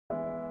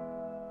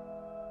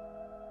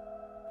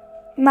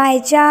My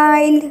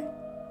child,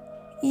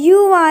 you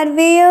are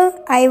where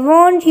I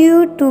want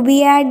you to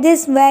be at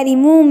this very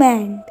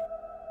moment.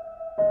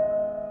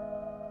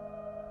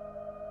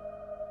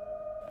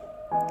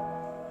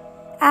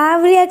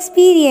 Every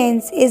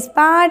experience is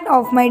part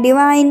of my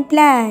divine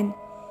plan.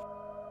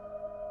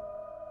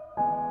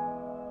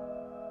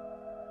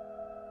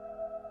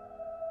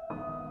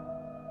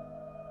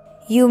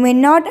 You may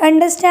not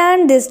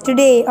understand this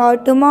today or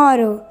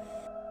tomorrow,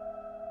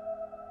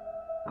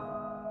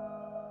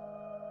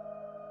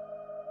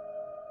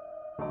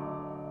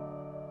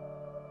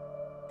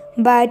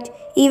 but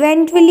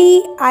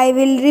eventually I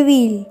will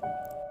reveal.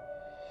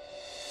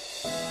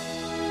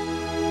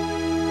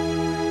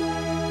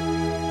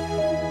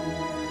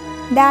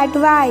 That's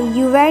why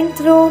you went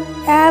through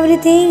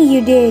everything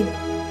you did.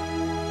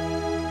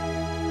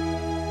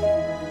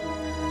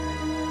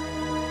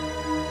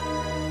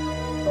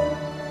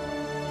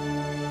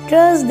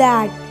 Trust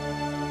that.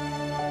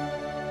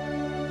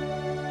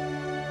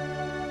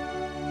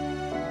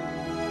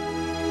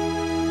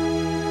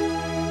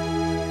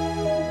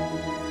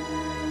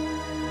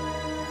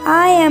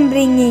 I am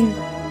bringing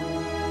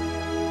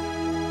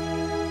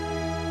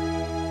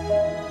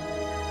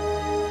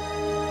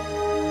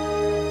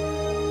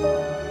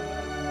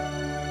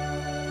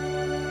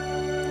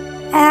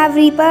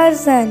every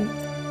person,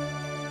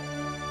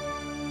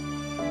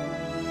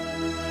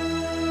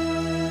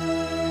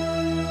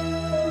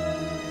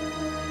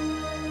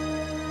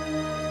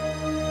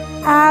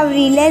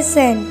 every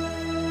lesson,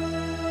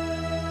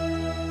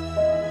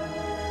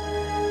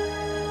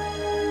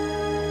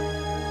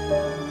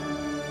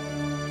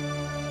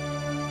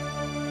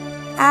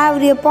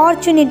 every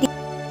opportunity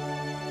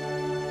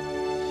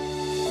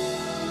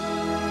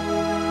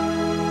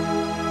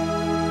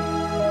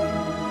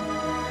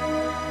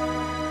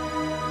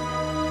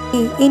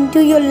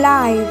into your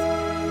life.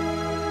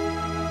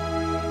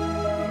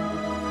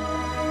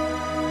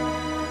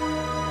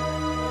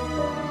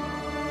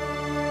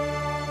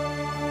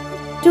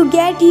 To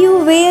get you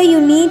where you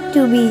need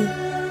to be.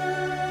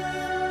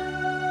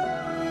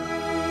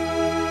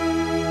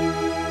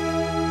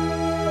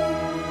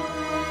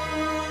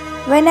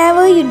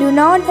 Whenever you do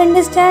not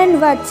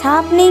understand what's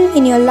happening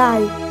in your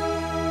life,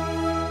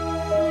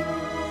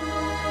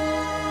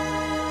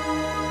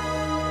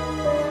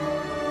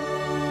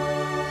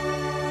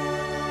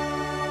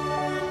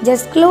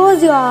 just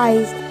close your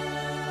eyes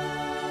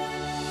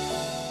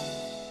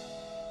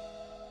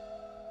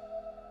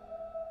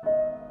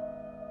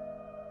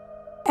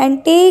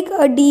and take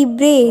a deep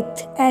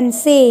breath and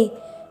say,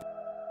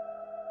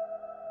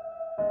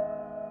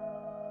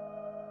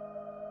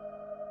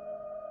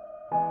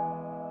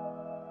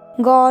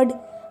 God,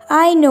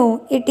 I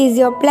know it is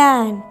your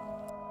plan.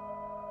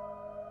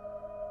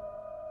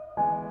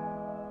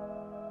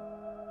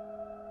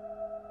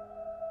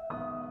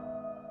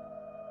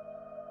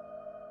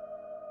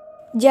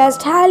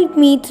 Just help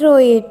me through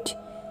it.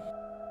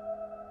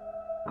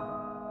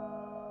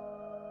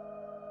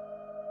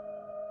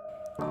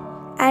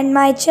 And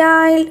my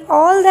child,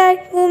 all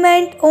that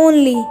moment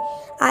only,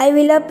 I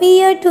will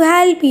appear to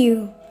help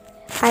you.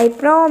 I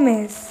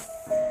promise.